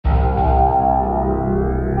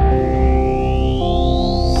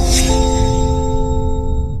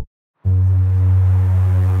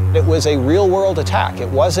was a real-world attack. It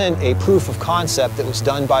wasn't a proof of concept that was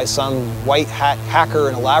done by some white hat hacker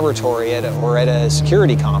in a laboratory or at a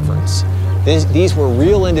security conference. These were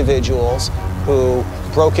real individuals who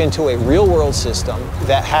broke into a real-world system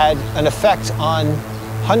that had an effect on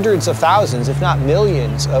hundreds of thousands, if not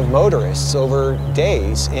millions, of motorists over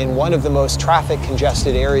days in one of the most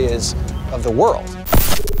traffic-congested areas of the world.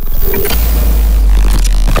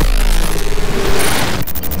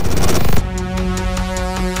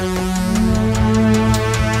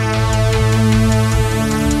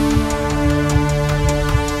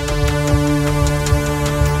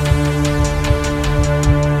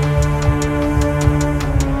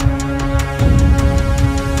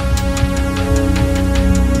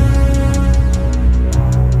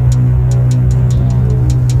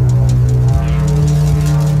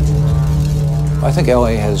 I think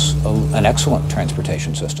LA has an excellent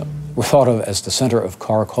transportation system. We're thought of as the center of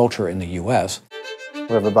car culture in the US. We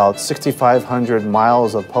have about 6,500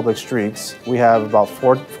 miles of public streets. We have about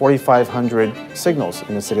 4,500 signals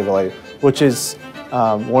in the city of LA, which is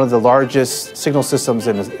one of the largest signal systems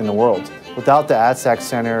in the world. Without the ADSAC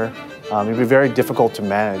Center, it would be very difficult to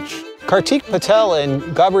manage. Kartik, Patel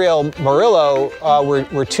and Gabriel Murillo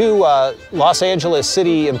were two Los Angeles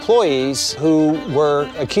city employees who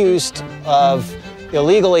were accused of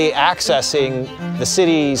illegally accessing the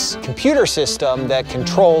city's computer system that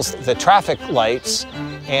controls the traffic lights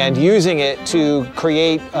and using it to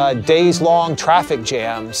create days-long traffic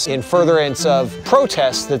jams in furtherance of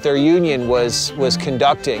protests that their union was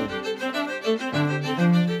conducting.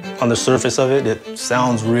 On the surface of it, it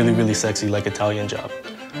sounds really, really sexy, like Italian job.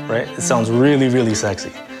 Right? It sounds really, really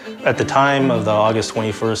sexy. At the time of the August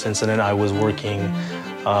 21st incident, I was working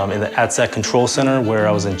in the ADSAC Control Center where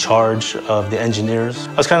I was in charge of the engineers.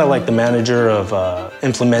 I was kind of like the manager of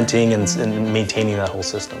implementing and maintaining that whole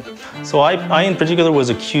system. So I in particular was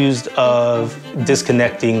accused of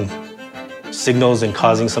disconnecting signals and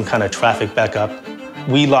causing some kind of traffic backup.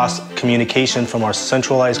 We lost communication from our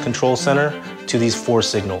centralized control center to these 4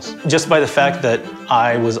 signals. Just by the fact that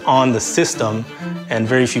I was on the system and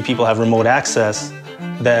very few people have remote access,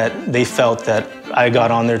 that they felt that I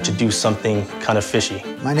got on there to do something kind of fishy.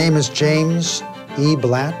 My name is James E.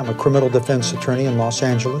 Blatt. I'm a criminal defense attorney in Los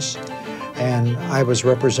Angeles, and I was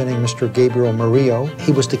representing Mr. Gabriel Murillo.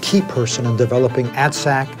 He was the key person in developing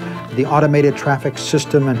ADSAC, the Automated Traffic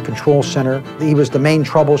System and Control Center. He was the main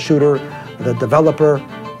troubleshooter, the developer,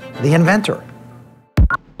 the inventor.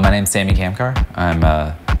 My name's Sammy Kamkar. I'm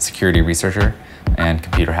a security researcher and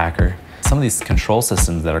computer hacker. Some of these control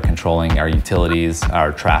systems that are controlling our utilities,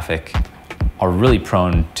 our traffic, are really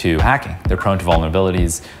prone to hacking. They're prone to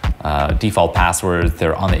vulnerabilities, default passwords,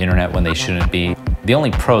 they're on the internet when they shouldn't be. The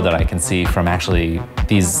only pro that I can see from actually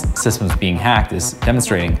these systems being hacked is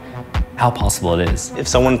demonstrating how possible it is. If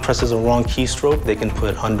someone presses a wrong keystroke, they can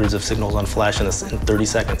put hundreds of signals on flash in 30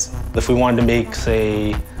 seconds. If we wanted to make,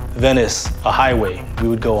 say, Venice a highway, we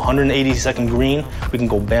would go 180-second green, we can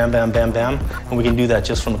go bam, bam, bam, bam, and we can do that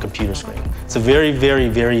just from a computer screen. It's a very, very,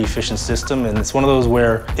 very efficient system, and it's one of those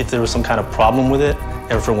where if there was some kind of problem with it,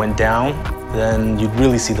 and if it went down, then you'd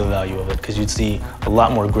really see the value of it, because you'd see a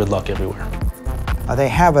lot more gridlock everywhere. They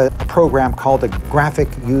have a program called the Graphic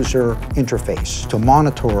User Interface to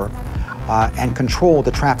monitor and control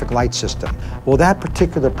the traffic light system. Well, that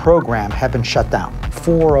particular program had been shut down.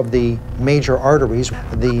 4 of the major arteries,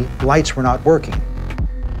 the lights were not working.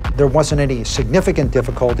 There wasn't any significant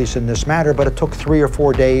difficulties in this matter, but it took 3 or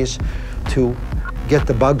 4 days to get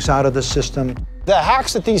the bugs out of the system. The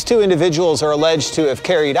hacks that these 2 individuals are alleged to have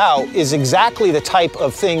carried out is exactly the type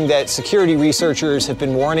of thing that security researchers have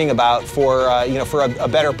been warning about for a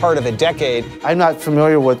better part of a decade. I'm not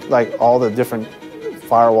familiar with all the different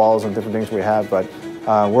firewalls and different things we have, but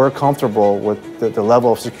we're comfortable with the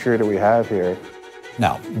level of security we have here.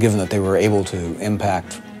 Now, given that they were able to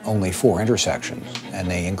impact only 4 intersections, and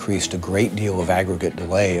they increased a great deal of aggregate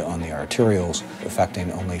delay on the arterials,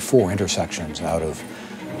 affecting only 4 intersections out of,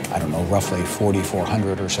 I don't know, roughly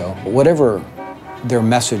 4,400 or so. But whatever their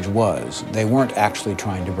message was, they weren't actually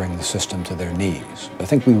trying to bring the system to their knees. I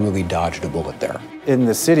think we really dodged a bullet there. In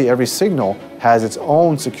the city, every signal has its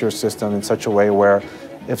own secure system in such a way where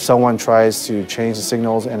if someone tries to change the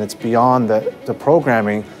signals and it's beyond the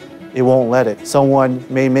programming, it won't let it. Someone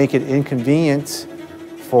may make it inconvenient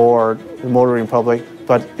for the motoring public,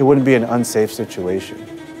 but it wouldn't be an unsafe situation.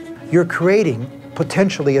 You're creating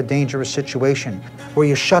potentially a dangerous situation where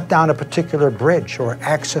you shut down a particular bridge or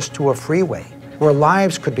access to a freeway, where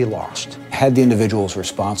lives could be lost. Had the individuals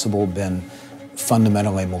responsible been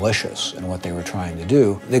fundamentally malicious in what they were trying to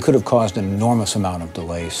do, they could have caused an enormous amount of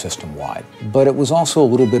delay system-wide. But it was also a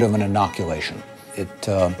little bit of an inoculation. It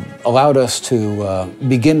allowed us to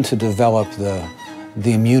begin to develop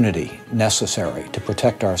the immunity necessary to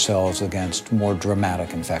protect ourselves against more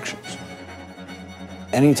dramatic infections.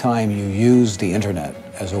 Anytime you use the internet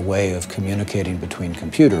as a way of communicating between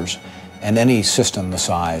computers, and any system the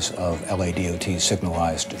size of LADOT's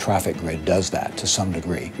signalized traffic grid does that to some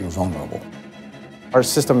degree, you're vulnerable. Our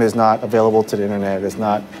system is not available to the internet, it's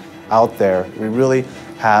not out there. We really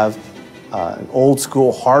have an old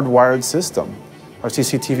school hardwired system. Our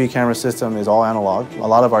CCTV camera system is all analog. A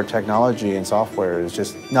lot of our technology and software is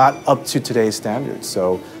just not up to today's standards.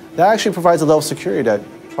 So that actually provides a level of security that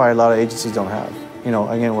probably a lot of agencies don't have. You know,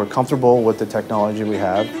 again, we're comfortable with the technology we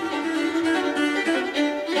have.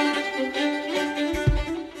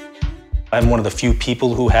 I'm one of the few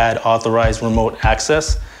people who had authorized remote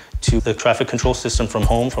access to the traffic control system from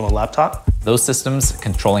home, from a laptop. Those systems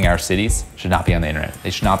controlling our cities should not be on the internet.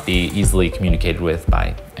 They should not be easily communicated with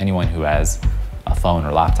by anyone who has a phone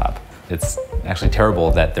or laptop. It's actually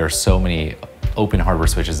terrible that there are so many open hardware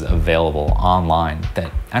switches available online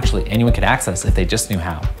that actually anyone could access if they just knew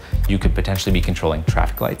how. You could potentially be controlling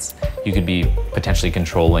traffic lights. You could be potentially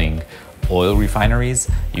controlling oil refineries.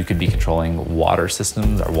 You could be controlling water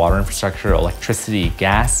systems or water infrastructure, electricity,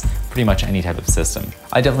 gas, pretty much any type of system.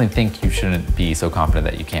 I definitely think you shouldn't be so confident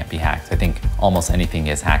that you can't be hacked. I think almost anything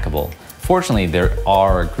is hackable. Fortunately, there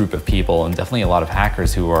are a group of people and definitely a lot of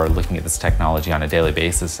hackers who are looking at this technology on a daily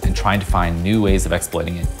basis and trying to find new ways of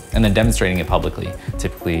exploiting it and then demonstrating it publicly,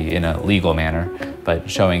 typically in a legal manner, but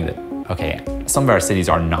showing that, okay, some of our cities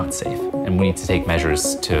are not safe and we need to take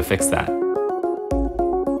measures to fix that.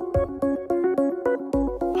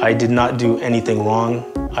 I did not do anything wrong.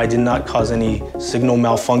 I did not cause any signal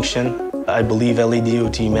malfunction. I believe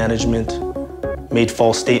LADOT management made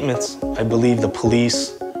false statements. I believe the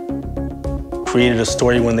police created a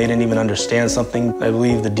story when they didn't even understand something. I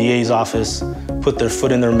believe the DA's office put their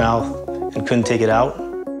foot in their mouth and couldn't take it out.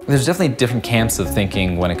 There's definitely different camps of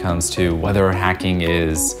thinking when it comes to whether hacking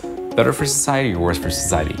is better for society or worse for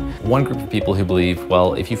society. One group of people who believe,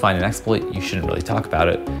 well, if you find an exploit, you shouldn't really talk about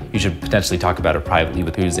it. You should potentially talk about it privately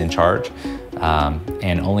with who's in charge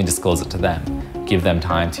and only disclose it to them. Give them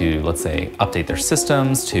time to, let's say, update their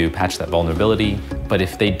systems, to patch that vulnerability. But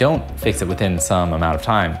if they don't fix it within some amount of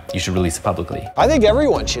time, you should release it publicly. I think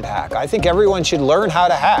everyone should hack. I think everyone should learn how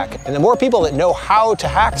to hack. And the more people that know how to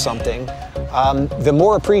hack something, the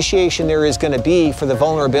more appreciation there is going to be for the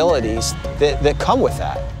vulnerabilities that come with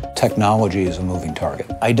that. Technology is a moving target.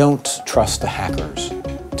 I don't trust the hackers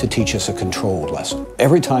to teach us a controlled lesson.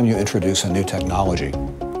 Every time you introduce a new technology,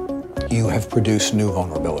 you have produced new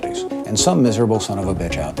vulnerabilities. And some miserable son of a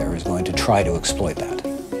bitch out there is going to try to exploit that.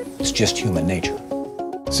 It's just human nature.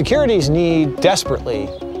 Securities need desperately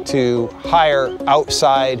to hire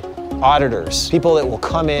outside auditors, people that will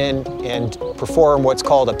come in and perform what's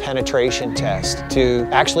called a penetration test to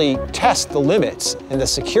actually test the limits and the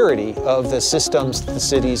security of the systems the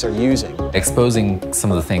cities are using. Exposing some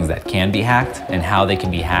of the things that can be hacked and how they can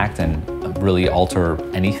be hacked and really alter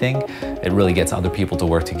anything, it really gets other people to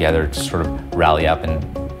work together to sort of rally up and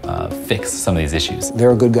fix some of these issues. There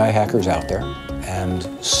are good guy hackers out there, and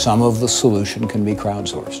some of the solution can be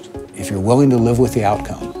crowdsourced. If you're willing to live with the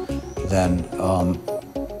outcome, then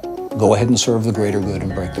go ahead and serve the greater good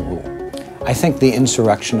and break the rule. I think the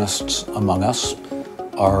insurrectionists among us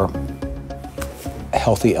are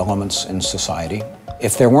healthy elements in society.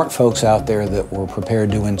 If there weren't folks out there that were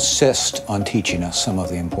prepared to insist on teaching us some of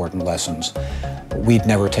the important lessons, we'd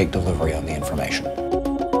never take delivery on the information.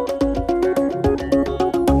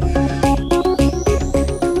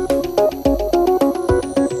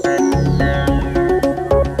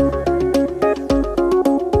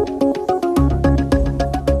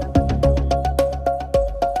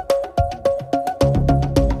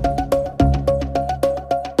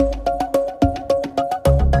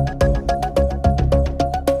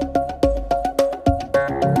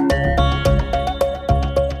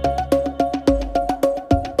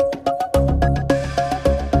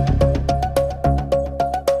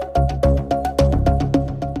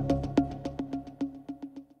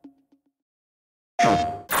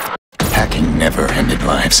 Hacking never ended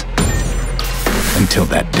lives. Until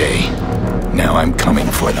that day. Now I'm coming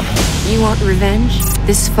for them. You want revenge?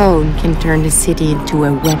 This phone can turn the city into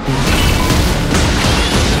a weapon.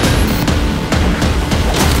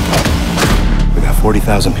 We got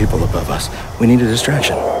 40,000 people above us. We need a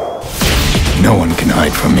distraction. No one can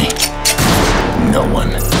hide from me. No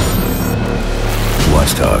one.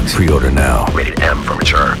 Watch Dogs. Pre-order now. Rated M for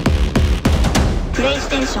mature.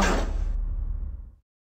 PlayStation